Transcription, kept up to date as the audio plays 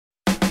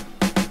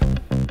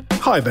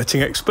Hi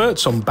betting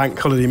experts, on Bank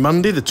Holiday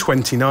Monday the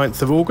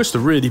 29th of August, a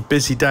really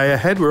busy day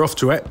ahead. We're off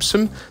to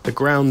Epsom, the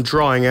ground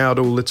drying out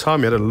all the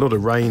time. We had a lot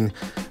of rain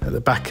at the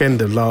back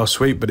end of last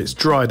week, but it's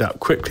dried up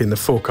quickly and the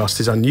forecast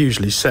is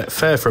unusually set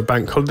fair for a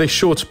bank holiday.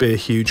 Sure to be a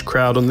huge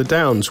crowd on the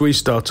downs. We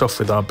start off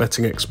with our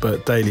betting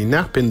expert daily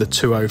nap in the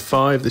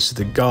 205. This is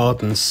the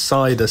Garden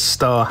Cider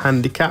Star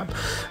Handicap,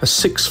 a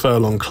 6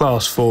 furlong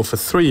class 4 for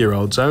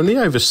 3-year-olds only,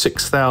 over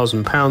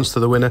 £6,000 to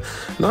the winner.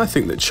 And I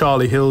think that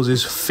Charlie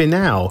Hills'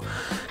 Finale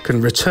can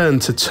return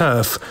to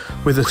turf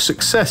with a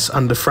success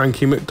under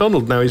Frankie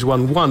McDonald. Now he's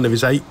won 1 of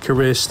his 8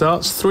 career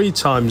starts, 3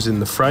 times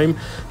in the frame.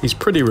 He's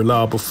pretty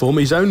reliable form.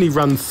 He's only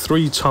run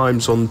 3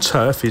 times on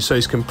turf, so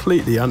he's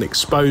completely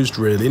unexposed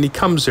really, and he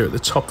comes here at the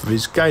top of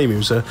his game. He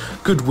was a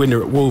good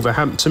winner at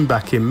Wolverhampton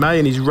back in May,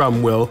 and he's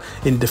run well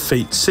in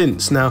defeat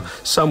since. Now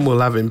some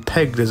will have him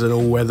pegged as an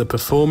all-weather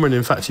performer, and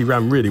in fact he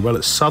ran really well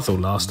at Southwell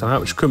last time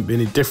out, which couldn't be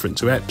any different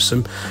to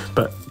Epsom,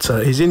 but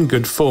he's in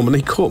good form, and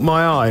he caught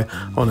my eye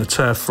on a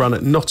turf run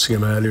at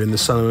Nottingham earlier in the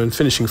summer and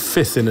finishing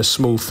 5th in a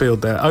small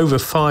field there, over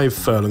 5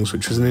 furlongs,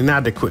 which was an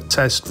inadequate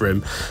test for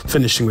him,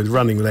 finishing with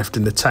running left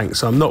in the tank.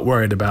 So I'm not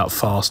worried about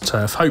fast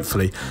turf.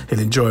 Hopefully he'll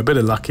enjoy a bit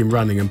of luck in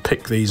running and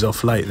pick these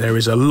off late. There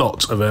is a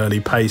lot of early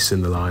pace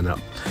in the lineup.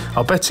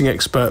 Our betting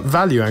expert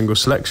value angle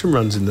selection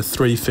runs in the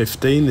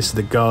 315. This is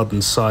the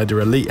Garden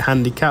Cider Elite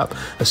Handicap,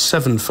 a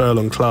 7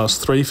 furlong class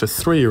 3 for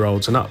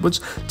 3-year-olds and upwards,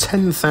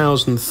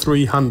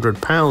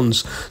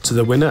 £10,300 to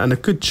the winner, and a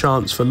good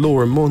chance for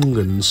Laura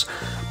Mongan's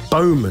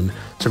Bowman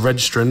to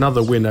register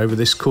another win over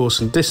this course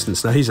and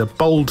distance. Now he's a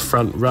bold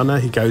front runner,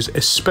 he goes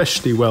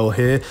especially well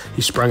here.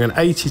 He sprang an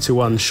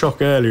 80-1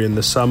 shock earlier in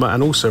the summer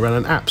and also ran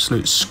an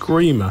absolute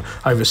screamer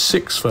over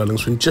 6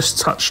 furlongs when just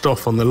touched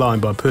off on the line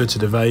by Puerto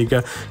de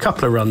Vega.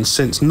 Couple of runs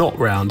since, not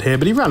round here,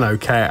 but he ran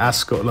okay at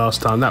Ascot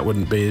last time. That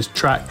wouldn't be his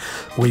track,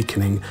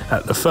 weakening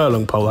at the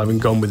furlong pole, having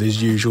gone with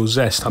his usual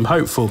zest. I'm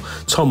hopeful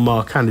Tom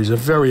Marquand, who's a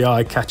very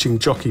eye-catching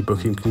jockey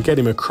booking, can get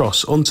him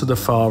across onto the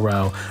far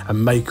rail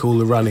and make all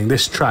the running.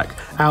 This track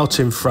out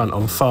in front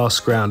on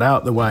fast ground,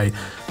 out the way,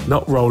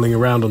 not rolling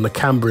around on the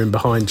camber in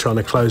behind trying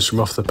to close from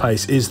off the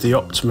pace, is the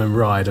optimum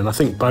ride, and I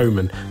think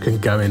Bowman can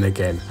go in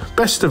again.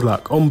 Best of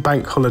luck on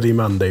Bank Holiday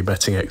Monday,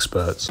 betting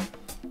experts.